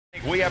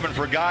We haven't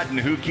forgotten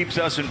who keeps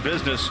us in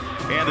business.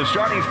 And the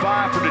starting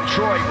five for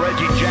Detroit: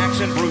 Reggie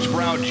Jackson, Bruce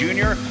Brown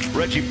Jr.,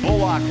 Reggie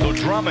Bullock,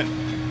 Drummond.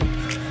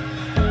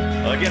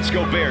 Against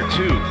Gobert,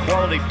 two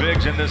quality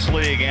bigs in this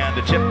league, and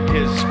the tip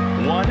is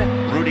one.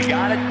 Rudy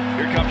got it.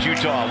 Here comes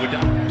Utah.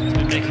 He's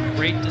been making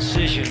great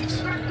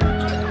decisions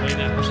playing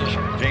that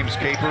position. James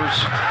Capers,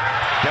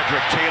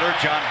 Dedrick Taylor,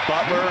 John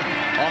Butler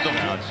on the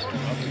mounds.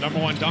 The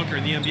 #1 dunker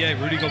in the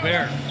NBA, Rudy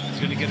Gobert, is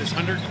going to get his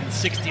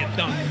 160th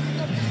dunk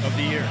of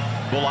the year.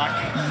 Bullock,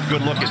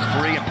 good look at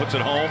three and puts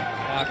it home.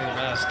 5 in the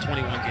last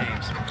 21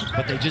 games,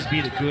 but they just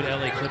beat a good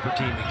LA Clipper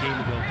team a game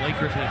ago. Blake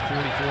Griffin had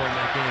 44 in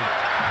that game.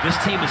 This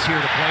team is here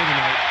to play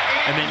tonight,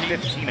 and they need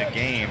 15 a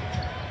game.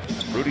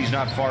 Rudy's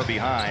not far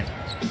behind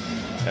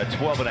at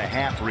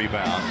 12.5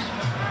 rebounds.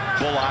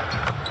 Bullock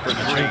for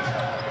three.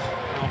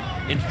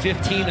 In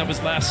 15 of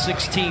his last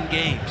 16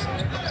 games.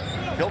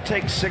 He'll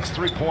take 6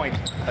 3-point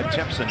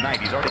attempts a night.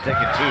 He's already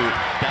taken 2.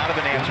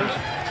 Donovan answers.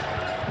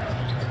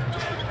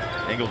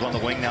 Ingles on the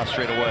wing now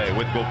straight away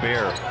with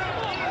Gobert.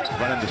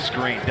 Running the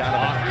screen.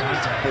 Donovan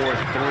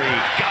 4-3.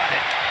 Got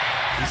it.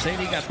 He's saying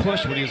he got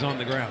pushed when he was on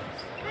the ground.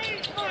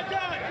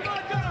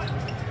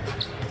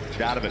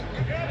 Donovan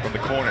from the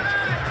corner.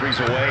 Three's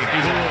away.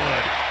 He's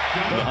good.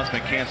 The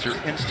Huntsman Cancer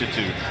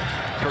Institute,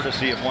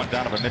 courtesy of one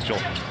Donovan Mitchell.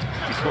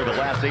 He scored the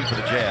last 8 for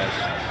the Jazz.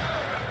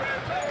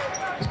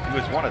 He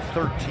was 1 of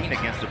 13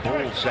 against the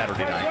Bulls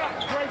Saturday night.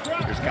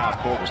 Here's Kyle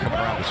Korver coming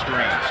around the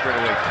screen. Straight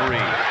away 3.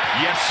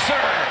 Yes,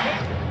 sir!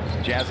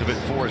 Jazz have hit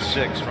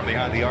 4-6 from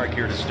behind the arc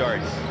here to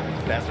start.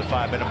 Past the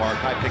 5-minute mark.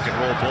 High pick and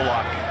roll.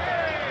 Bullock.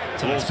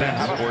 Bulls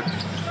outboard.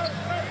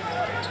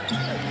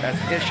 That's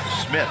Ish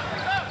Smith.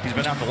 He's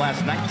been out the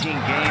last 19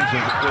 games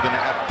with an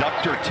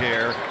abductor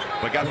tear,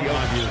 but got the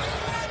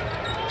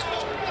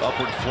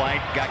upward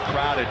flight, got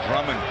crowded.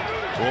 Drummond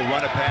will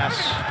run a pass.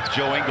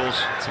 Joe Ingles.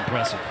 It's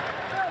impressive.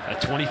 At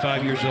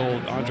 25 years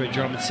old, Andre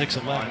Drummond,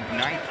 6'11".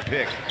 9th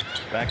pick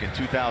back in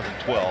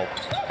 2012.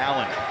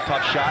 Allen,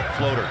 tough shot,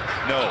 floater.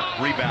 No,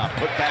 rebound,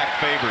 put back,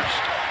 Favors.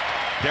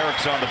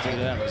 Derrick's on the board.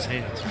 That was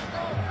his hands.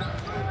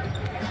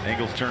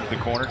 Ingles turns the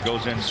corner,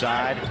 goes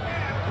inside.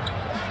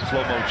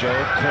 Slow-mo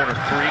Joe, corner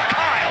 3.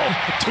 Kyle!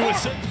 2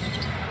 assists.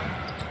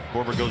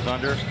 Korver goes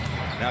under,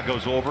 now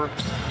goes over.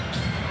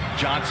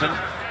 Johnson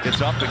gets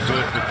up and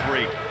good for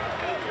 3.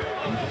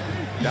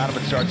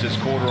 Donovan starts his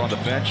quarter on the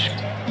bench.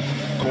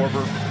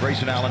 Korver,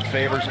 Grayson Allen,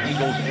 Favors,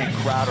 Ingles, and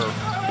Crowder.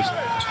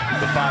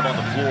 The 5 on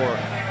the floor.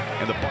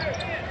 And the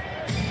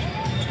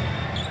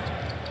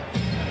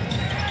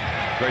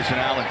Grayson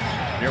Allen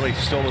nearly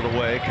stole it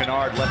away.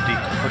 Kennard, lefty,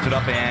 puts it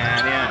up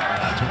and in.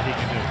 That's what he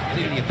can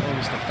do. Getting the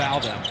opponents to foul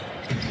them.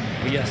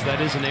 But yes, that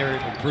is an area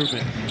of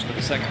improvement for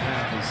the second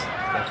half, is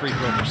that free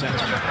throw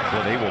percentage.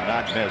 Well, they will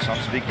not miss.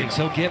 I'm speaking.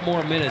 So get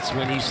more minutes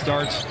when he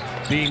starts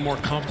being more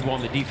comfortable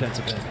on the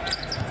defensive end.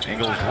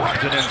 Ingles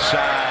runs it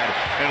inside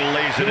and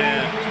lays it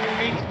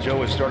in.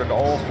 Joe has started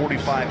all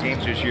 45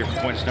 games this year for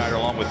Quinn Snyder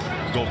along with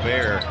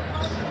Gobert.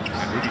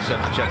 And Rudy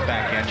sets the check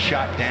back in.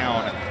 Shot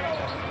down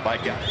by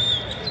Guy.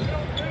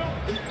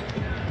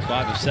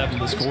 5 of 7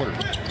 this quarter.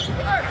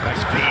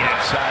 Nice feed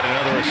inside,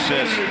 another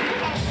assist.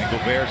 And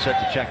Gobert set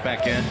the check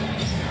back in.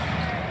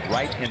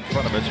 Right in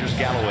front of us, here's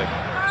Galloway.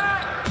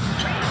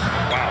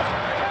 Wow.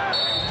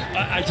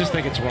 I just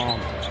think it's wrong.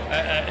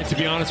 To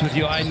be honest with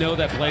you, I know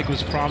that Blake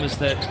was promised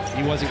that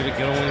he wasn't going to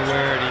go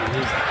anywhere.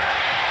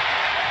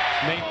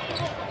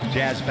 And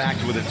Jazz back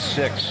to within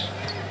 6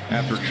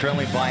 after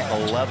trailing by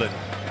 11.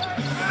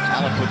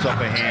 Allen puts up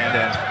a hand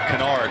and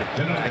Kennard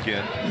back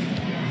in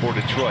for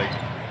Detroit.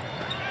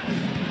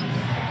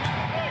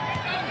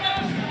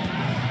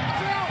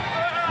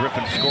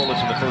 Griffin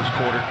scoreless in the first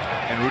quarter,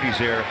 and Rudy's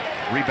there.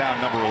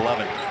 Rebound number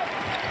 11.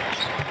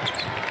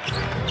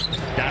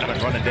 Donovan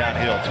running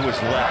downhill to his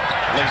left.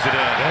 Lays it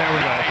in. There we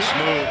go.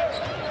 Smooth.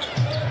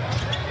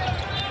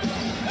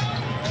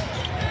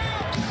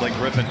 Blake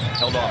Griffin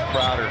held off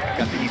Crowder.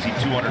 Got the easy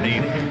 2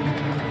 underneath.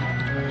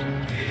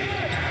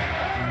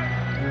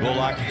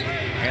 Bullock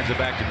hands it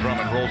back to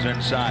Drummond. Rolls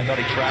inside. Thought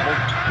he traveled.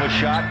 Push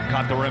shot.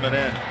 Caught the rim and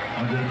in.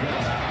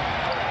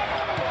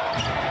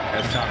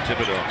 That's Tom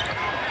Thibodeau.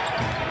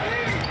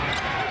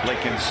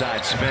 Blake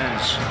inside,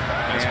 spins,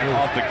 and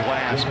off the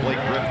glass. Blake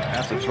Griffin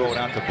has to throw it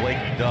out to Blake.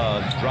 He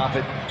does. Drop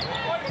it.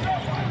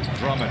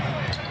 Drummond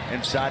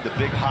inside the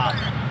big hop.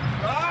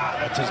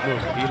 That's his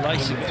move. He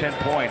likes it. 10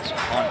 points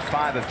on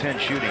 5 of 10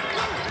 shooting.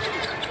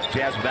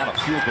 Jazz without a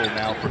field goal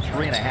now for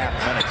 3.5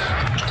 minutes.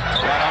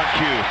 Right on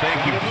cue.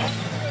 Thank you.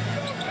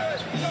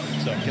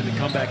 So can the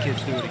comeback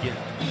kids do it again?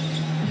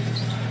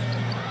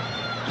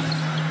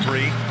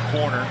 3,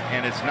 corner,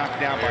 and it's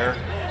knocked down by her.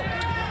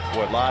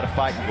 Boy, a lot of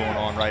fighting going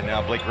on right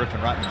now. Blake Griffin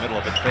right in the middle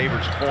of it.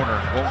 Favors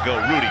corner, won't go.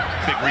 Rudy,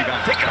 big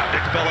rebound, take it up,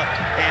 Nick Bella,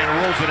 and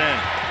rolls it in.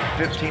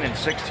 15 and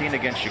 16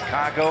 against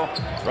Chicago.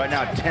 Right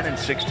now, 10 and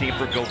 16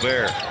 for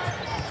Gobert.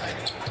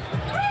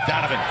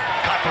 Donovan,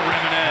 caught the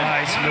rim and in.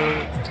 Nice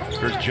move.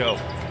 Here's Joe.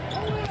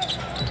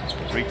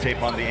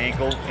 Retape on the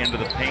ankle, into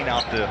the paint,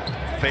 out to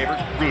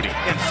Favors. Rudy,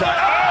 inside.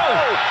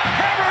 Oh!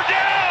 Hammer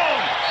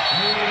down!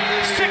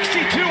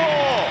 62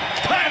 all.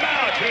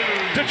 Timeout.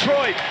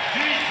 Detroit.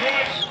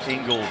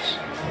 Ingles.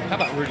 How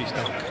about Rudy's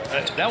dunk?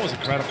 That was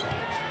incredible.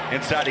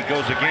 Inside he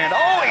goes again.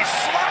 Oh, he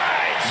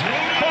slides!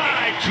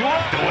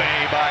 Dropped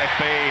away by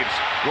Faves.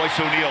 Royce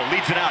O'Neal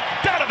leads it out.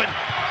 Donovan!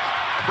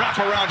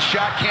 Wraparound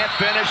shot, can't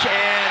finish,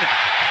 and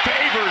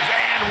Favors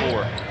and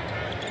more.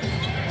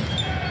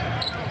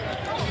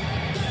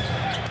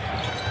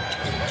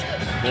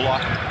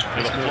 Bullock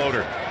with a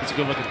floater. He's a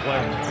good-looking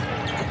player.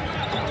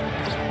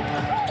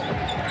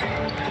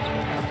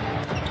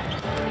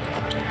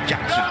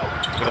 Jackson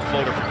with a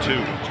floater for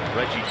two.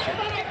 Reggie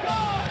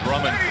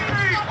Drummond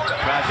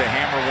tries to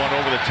hammer one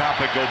over the top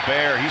of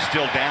Gobert. He's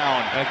still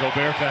down. That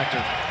Gobert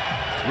factor.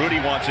 Rudy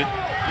wants it.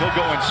 He'll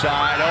go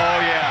inside. Oh,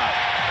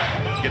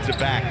 yeah. Gets it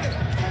back.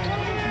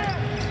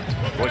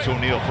 Royce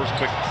O'Neal, first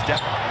quick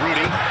step.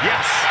 Rudy.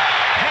 Yes.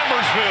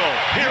 Hammersville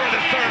here in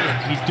the third.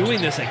 He's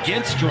doing this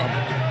against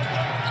Drummond.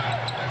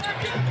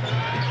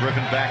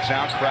 Griffin backs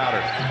out.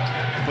 Crowder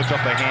puts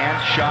up a hand.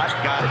 Shot.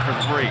 Got it for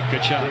three.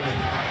 Good shot.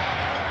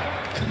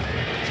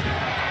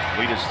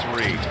 Lead is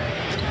three.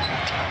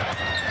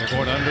 They're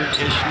going under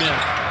Ish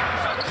Smith.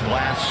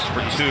 Glass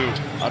for two.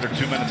 Under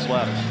 2 minutes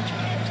left.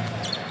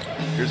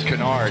 Here's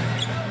Kennard.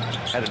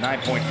 Had a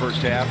 9-point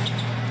first half.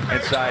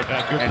 Inside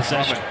good and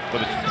possession.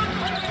 With a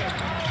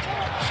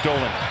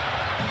stolen.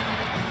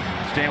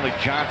 Stanley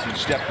Johnson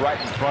stepped right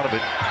in front of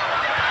it.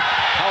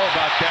 How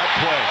about that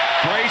play?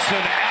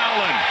 Grayson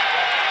Allen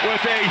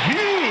with a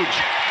huge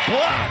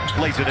block.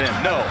 Lays it in.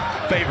 No.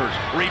 Favors.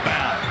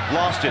 Rebound.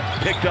 Lost it.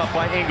 Picked up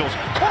by Ingles.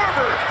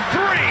 Korver.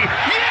 Three.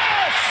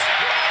 Yes!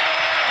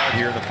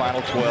 Here in the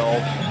final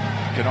 12.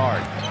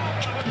 Kennard.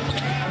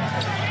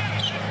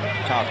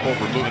 Kyle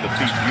Korver moving the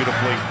feet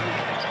beautifully.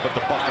 But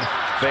the bucket.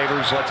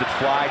 Favors lets it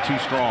fly. Too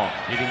strong.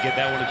 He didn't get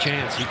that one a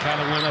chance. He kind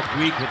of went up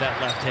weak with that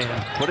left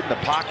hand. Put it in the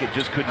pocket.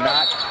 Just could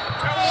not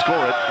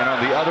score it. And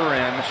on the other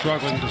end.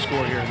 Struggling to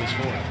score here in this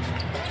fourth.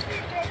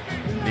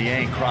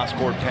 Niang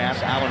cross-court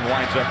pass. Allen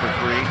winds up for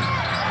three.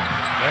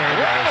 There it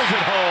Rattles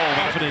it home.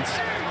 Confidence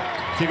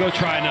to go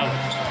try another.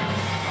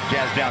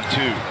 Jazz down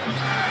two.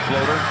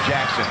 Floater.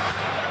 Jackson.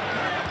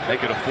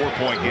 Make it a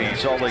 4-point game.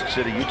 Salt Lake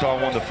City. Utah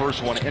won the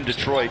first one in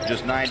Detroit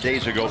just 9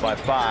 days ago by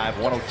 5.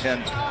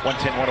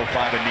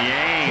 110-105. And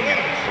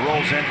Niang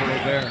rolls in for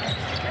Gobert.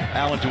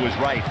 Allen to his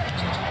right.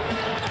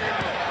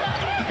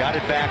 Got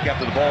it back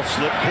after the ball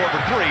slipped.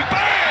 Korver three.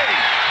 Bang!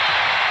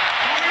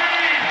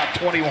 Now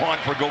 21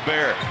 for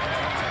Gobert.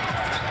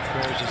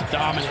 Gobert just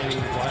dominating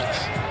the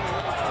glass.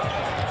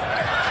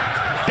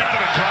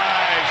 Donovan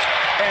drives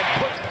and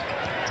put.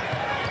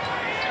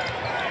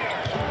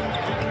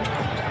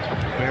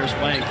 Gobert's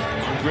length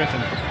on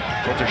Griffin.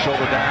 Puts her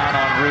shoulder down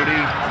on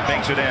Rudy.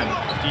 Banks it in.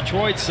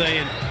 Detroit's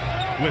saying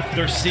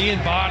they're seeing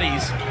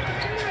bodies,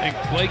 and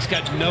Blake's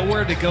got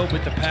nowhere to go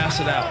but to pass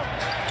it out.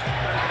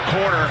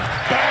 Corner.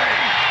 Bang!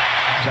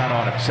 Down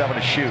on him. 7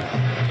 to shoot.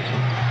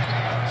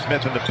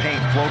 Smith in the paint.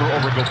 Floater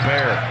over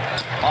Gobert.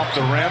 Off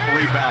the rim.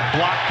 Rebound.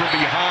 Blocked from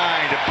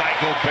behind by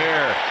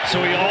Gobert.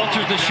 So he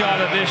alters the shot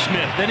of Ish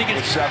Smith. Then he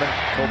gets 7.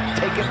 He'll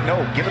take it.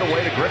 No. Give it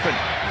away to Griffin.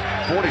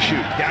 4 to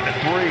shoot. Down to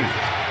 3.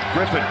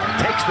 Griffin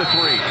takes the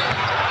 3.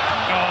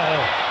 Oh.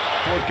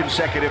 4th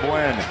consecutive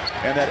win.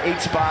 And that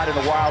 8th spot in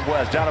the Wild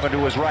West. Donovan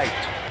to his right.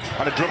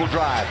 On a dribble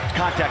drive.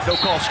 Contact. No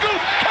call. Scoop.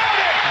 Count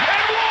it.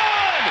 And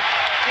one.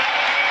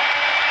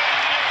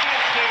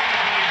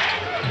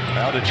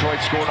 Now Detroit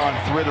scored on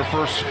 3 of their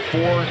first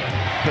 4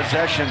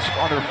 possessions.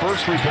 On their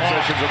first 3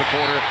 possessions of the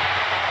quarter.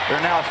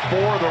 They're now 4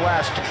 of the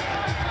last.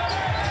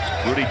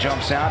 Rudy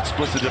jumps out.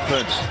 Splits the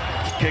defense.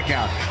 Kick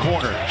out.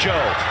 Corner.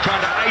 Joe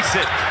trying to ice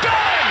it.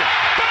 Done.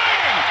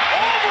 Bang.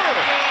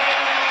 Over.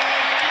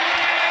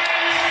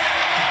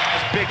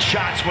 Big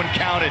shots when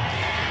counted.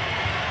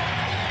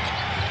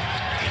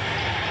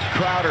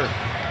 Crowder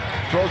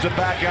throws it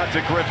back out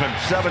to Griffin.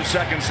 7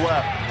 seconds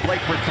left.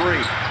 Blake for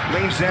 3.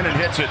 Leans in and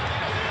hits it.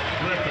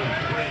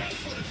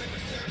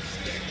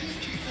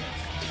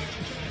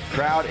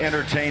 Crowd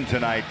entertained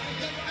tonight.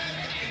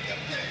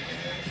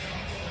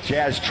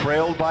 Jazz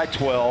trailed by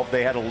 12.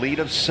 They had a lead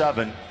of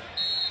 7.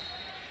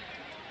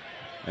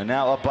 And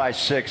now up by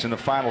 6 in the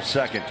final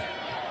second.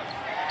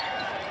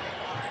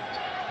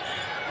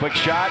 Quick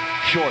shot,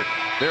 short.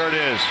 There it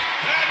is.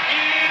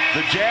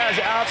 The Jazz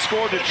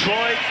outscored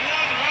Detroit.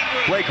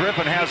 Blake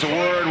Griffin has a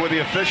word with the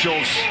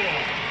officials.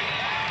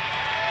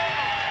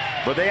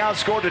 But they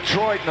outscored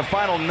Detroit in the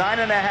final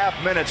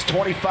 9.5 minutes,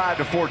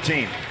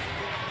 25-14.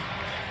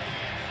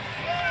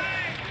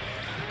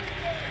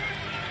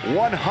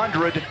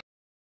 100